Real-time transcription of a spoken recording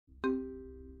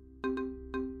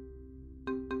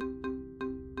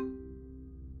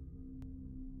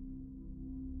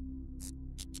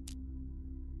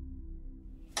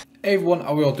Hey everyone,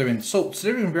 how are we all doing? So today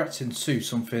we're going to be reacting to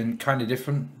something kind of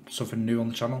different, something new on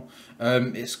the channel.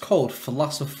 It's called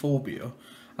Thalassophobia,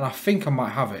 and I think I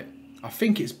might have it. I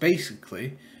think it's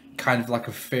basically kind of like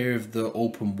a fear of the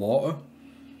open water,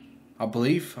 I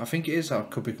believe. I think it is, I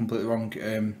could be completely wrong.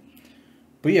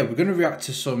 But yeah, we're going to react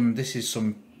to some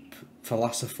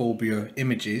Thalassophobia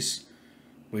images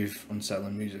with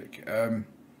unsettling music.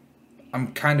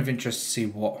 I'm kind of interested to see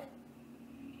what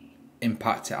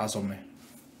impact it has on me.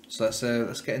 So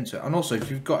let's get into it. And also,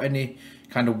 if you've got any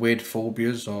kind of weird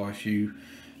phobias, or if you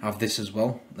have this as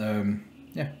well, yeah,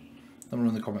 let me know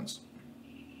in the comments.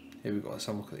 Here we go. Let's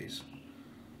have a look at these.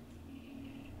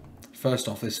 First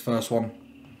off, this first one,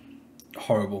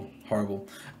 horrible, horrible.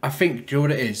 I think, do you know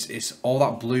what it is? It's all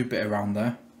that blue bit around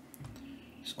there.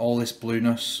 It's all this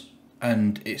blueness,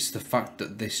 and it's the fact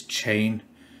that this chain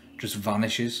just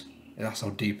vanishes. That's how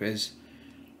deep it is.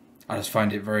 I just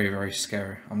find it very, very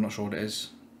scary. I'm not sure what it is.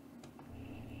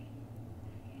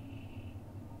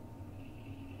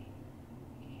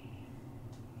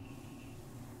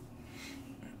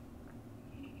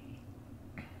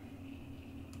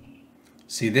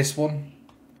 See, this one,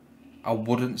 I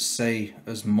wouldn't say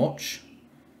as much.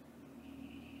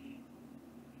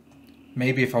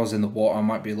 Maybe if I was in the water I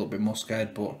might be a little bit more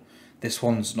scared, but this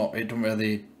one's not, it doesn't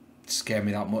really scare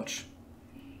me that much.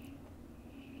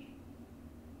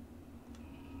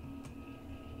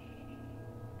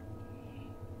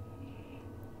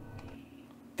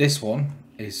 This one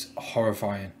is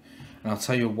horrifying, and I'll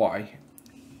tell you why.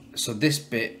 So this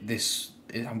bit,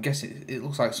 I'm guessing it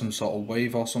looks like some sort of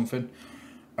wave or something.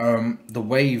 The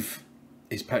wave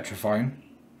is petrifying,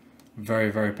 very,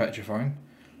 very petrifying,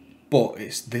 but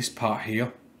it's this part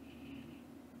here.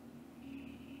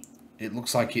 It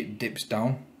looks like it dips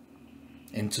down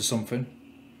into something,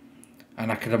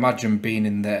 and I could imagine being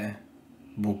in there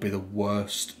would be the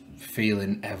worst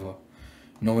feeling ever,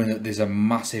 knowing that there's a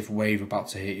massive wave about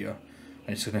to hit you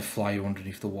and it's going to fly you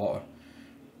underneath the water.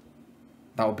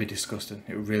 That would be disgusting.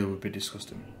 It really would be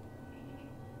disgusting.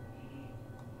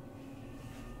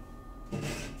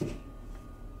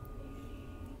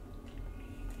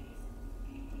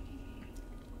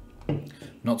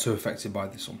 Not too affected by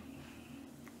this one.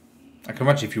 I can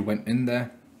imagine if you went in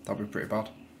there, that'd be pretty bad.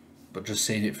 But just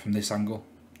seeing it from this angle,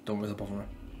 don't really bother me.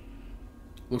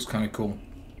 Looks kind of cool.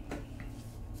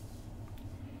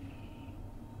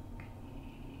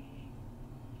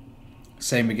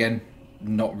 Same again,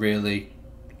 not really.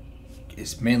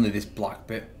 It's mainly this black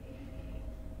bit.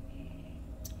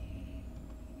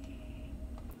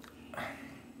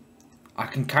 I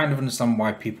can kind of understand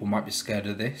why people might be scared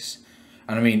of this.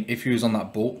 And I mean, if you was on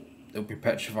that boat, it would be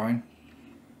petrifying.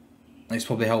 It's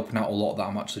probably helping out a lot that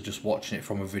I'm actually just watching it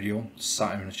from a video,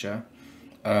 sat in a chair.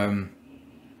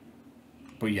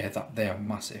 But yeah, they are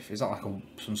massive. Is that like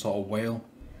some sort of whale?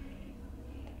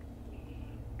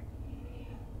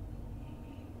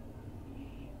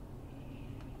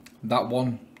 That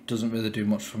one doesn't really do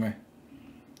much for me.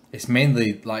 It's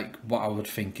mainly like what I would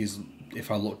think is if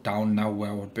I look down now where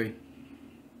I would be.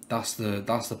 That's the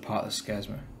part that scares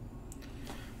me.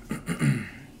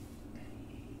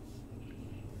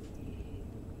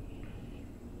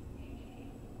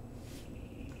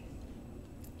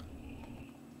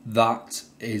 That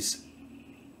is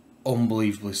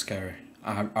unbelievably scary.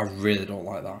 I really don't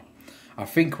like that. I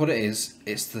think what it is,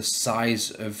 it's the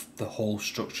size of the whole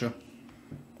structure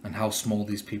and how small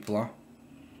these people are.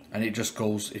 And it just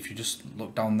goes, if you just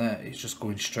look down there, it's just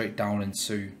going straight down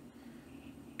into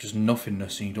just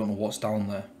nothingness, and you don't know what's down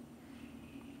there.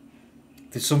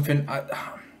 There's something,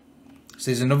 so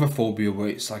there's another phobia where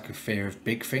it's like a fear of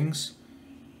big things,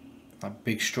 like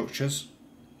big structures.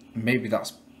 Maybe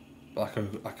that's like a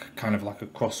kind of like a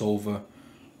crossover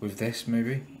with this,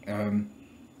 maybe.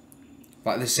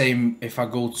 Like the same, if I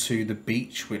go to the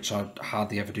beach, which I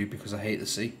hardly ever do because I hate the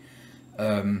sea,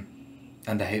 and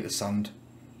I hate the sand.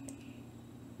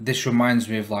 This reminds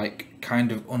me of like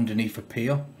kind of underneath a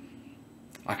pier.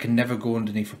 I can never go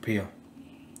underneath a pier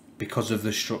because of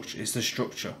the structure. It's the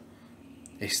structure.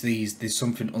 It's there's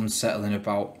something unsettling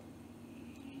about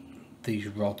these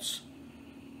rods.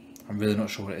 I'm really not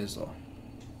sure what it is though.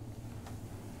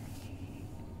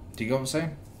 Do you get what I'm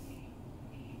saying?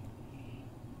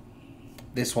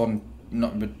 This one,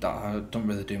 not that don't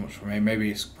really do much for me. Maybe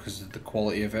it's because of the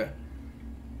quality of it.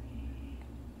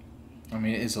 I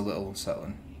mean, it is a little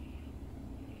unsettling.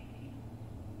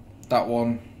 That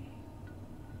one,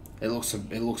 it looks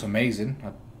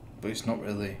amazing, but it's not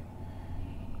really.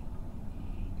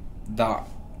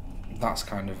 That's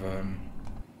kind of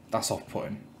that's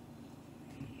off-putting.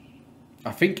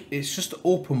 I think it's just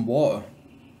open water,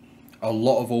 a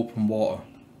lot of open water.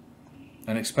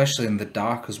 And especially in the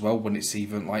dark as well, when it's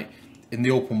even like in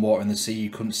the open water in the sea, you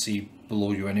couldn't see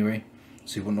below you anyway,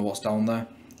 so you wouldn't know what's down there.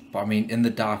 But I mean, in the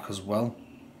dark as well,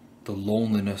 the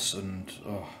loneliness and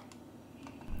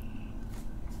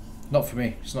not for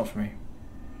me. It's not for me.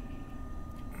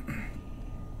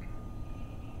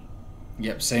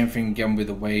 Yep, same thing again with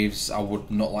the waves. I would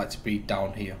not like to be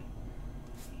down here.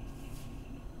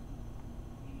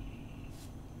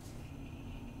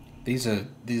 These are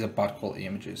bad quality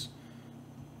images.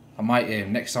 I might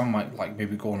next time I might like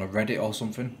maybe go on a Reddit or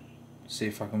something, see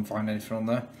if I can find anything on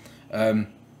there.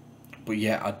 But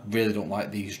yeah, I really don't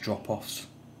like these drop-offs.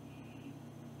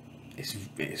 It's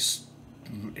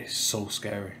so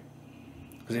scary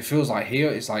because it feels like here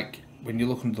it's like when you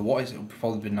look under the water, it'll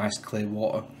probably be nice clear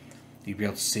water. You'll be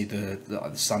able to see the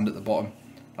sand at the bottom.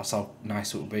 That's how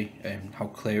nice it will be and how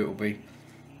clear it will be.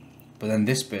 But then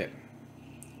this bit,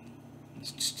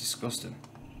 it's just disgusting.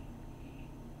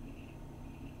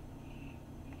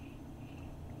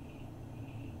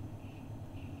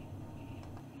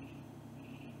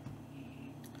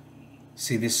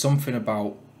 See, there's something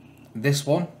about this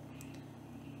one.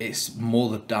 It's more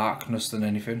the darkness than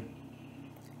anything.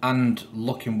 And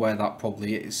looking where that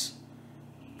probably is,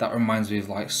 that reminds me of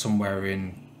like somewhere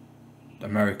in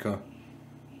America.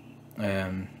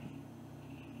 There's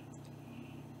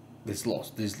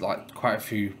like quite a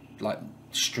few like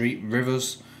street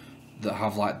rivers that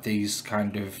have like these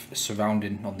kind of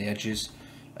surrounding on the edges,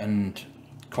 and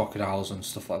crocodiles and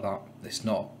stuff like that. It's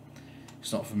not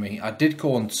for me. I went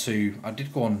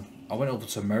over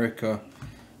to America.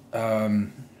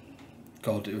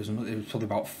 God, it was probably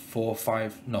about 4 or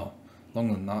 5, no,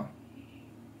 longer than that.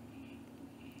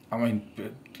 I mean,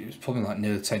 it was probably like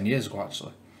nearly 10 years ago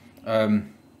actually.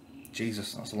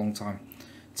 Jesus, that's a long time.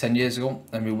 10 years ago,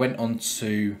 and we went on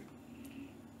to,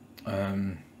 I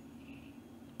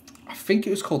think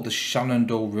it was called the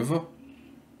Shenandoah River.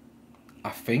 I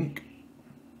think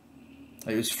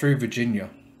it was through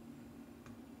Virginia,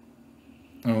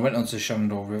 and we went on to the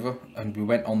Shenandoah River, and we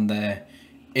went on there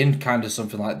in kind of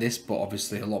something like this, but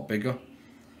obviously a lot bigger.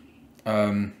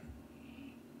 And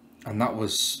that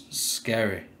was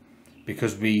scary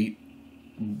because we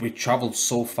travelled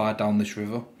so far down this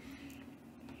river.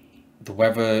 The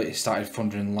weather, it started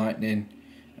thundering and lightning.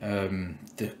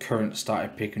 The current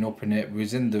started picking up in it. We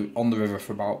was on the river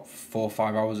for about 4 or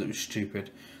 5 hours. It was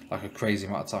stupid, like a crazy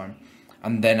amount of time.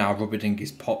 And then our rubber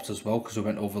dinghies popped as well because we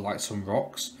went over like some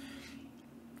rocks.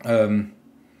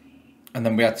 And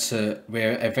then we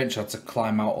eventually had to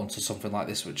climb out onto something like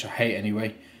this, which I hate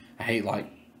anyway. I hate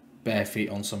like bare feet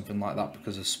on something like that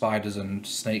because of spiders and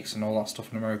snakes and all that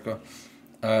stuff in America.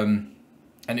 And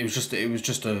it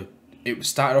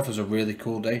started off as a really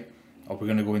cool day. Oh, we're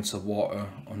gonna go into the water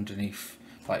underneath,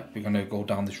 like we're gonna go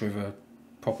down this river,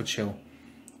 proper chill.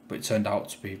 But it turned out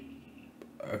to be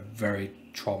a very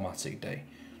traumatic day.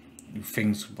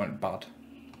 Things went bad.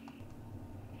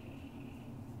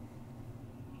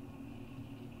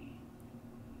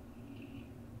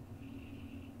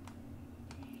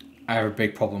 I have a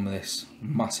big problem with this,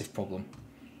 massive problem.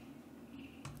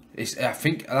 I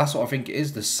think that's what I think it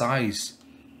is, the size.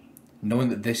 Knowing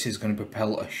that this is going to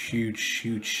propel a huge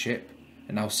ship,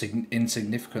 and how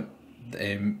insignificant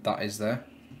that is there.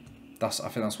 I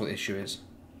think that's what the issue is.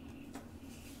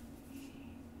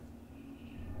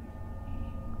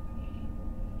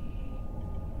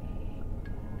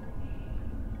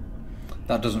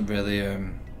 That doesn't really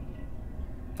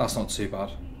that's not too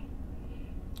bad.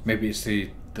 Maybe it's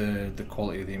the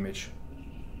quality of the image.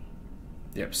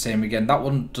 Yep, same again. That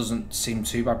one doesn't seem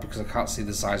too bad because I can't see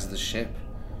the size of the ship,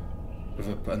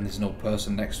 and there's no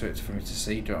person next to it for me to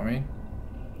see. Do you know what I mean?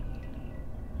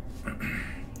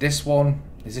 This one,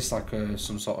 is this like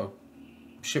some sort of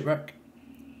shipwreck?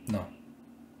 No,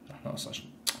 that's not.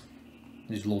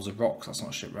 There's loads of rocks. That's not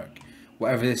a shipwreck.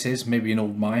 Whatever this is, maybe an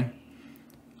old mine.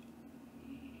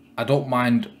 I don't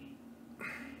mind.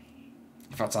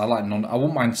 In fact, I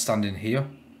wouldn't mind standing here,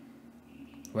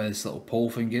 where this little pole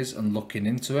thing is, and looking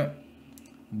into it.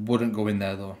 Wouldn't go in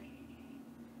there though.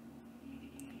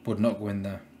 Would not go in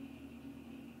there.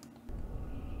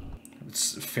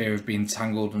 It's fear of being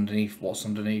tangled underneath what's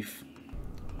underneath.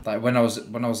 Like when I was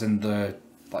in the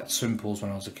like swim pools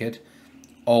when I was a kid,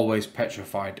 always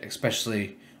petrified,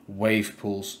 especially wave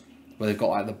pools where they've got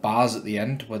like the bars at the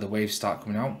end where the waves start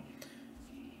coming out.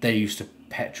 They used to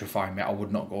petrify me. I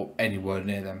would not go anywhere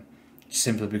near them,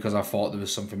 simply because I thought there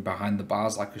was something behind the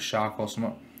bars, like a shark or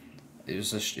something.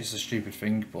 It's a stupid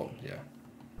thing, but yeah.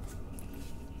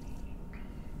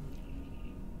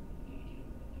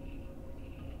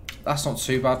 That's not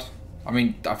too bad. I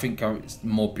mean, I think it's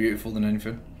more beautiful than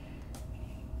anything.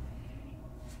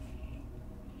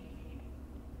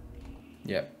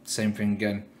 Yeah, same thing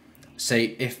again.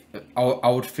 Say if I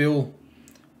would feel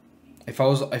if I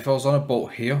was on a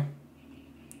boat here,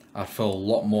 I'd feel a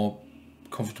lot more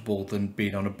comfortable than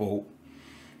being on a boat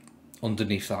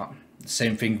underneath that.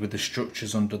 Same thing with the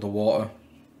structures under the water.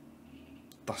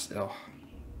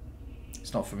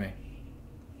 It's not for me.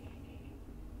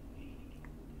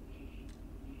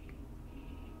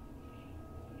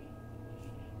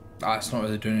 It's not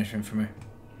really doing anything for me.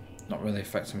 Not really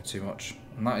affecting me too much.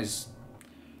 And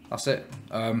that's it.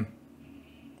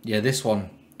 Yeah, this one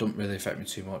don't really affect me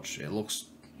too much. It looks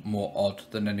more odd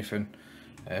than anything.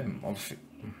 Obviously,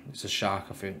 it's a shark,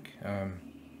 I think. But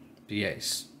yeah,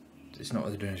 it's not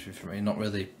really doing anything for me. Not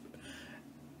really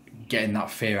getting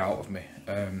that fear out of me.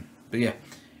 But yeah,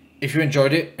 if you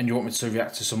enjoyed it and you want me to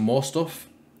react to some more stuff,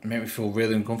 make me feel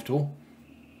really uncomfortable,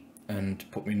 and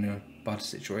put me in a bad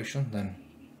situation, then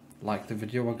like the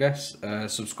video, I guess.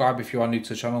 Subscribe if you are new to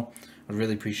the channel. I'd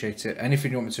really appreciate it.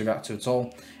 Anything you want me to react to at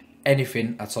all,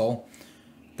 anything at all,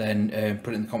 then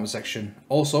put it in the comment section.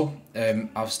 Also,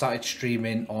 I've started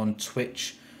streaming on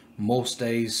Twitch most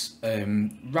days,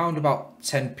 round about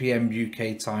 10 PM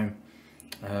UK time.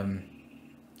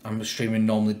 I'm streaming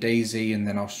normally Daisy, and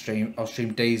then I'll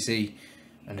stream Daisy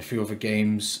and a few other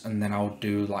games, and then I'll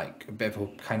do like a bit of a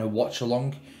kind of watch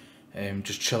along,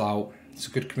 just chill out. It's a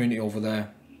good community over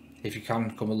there. If you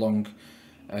can come along,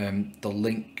 the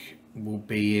link will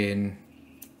be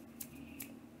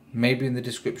maybe in the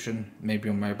description, maybe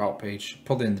on my about page,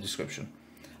 probably in the description.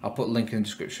 I'll put a link in the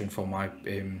description for my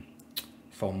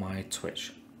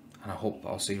Twitch, and I hope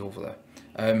I'll see you over there.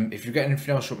 If you get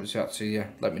anything else you want me to react to, yeah,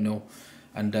 let me know.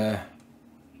 And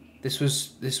this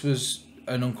was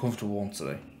an uncomfortable one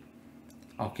today.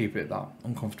 I'll keep it that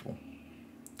uncomfortable.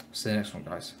 See you next one,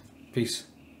 guys. Peace.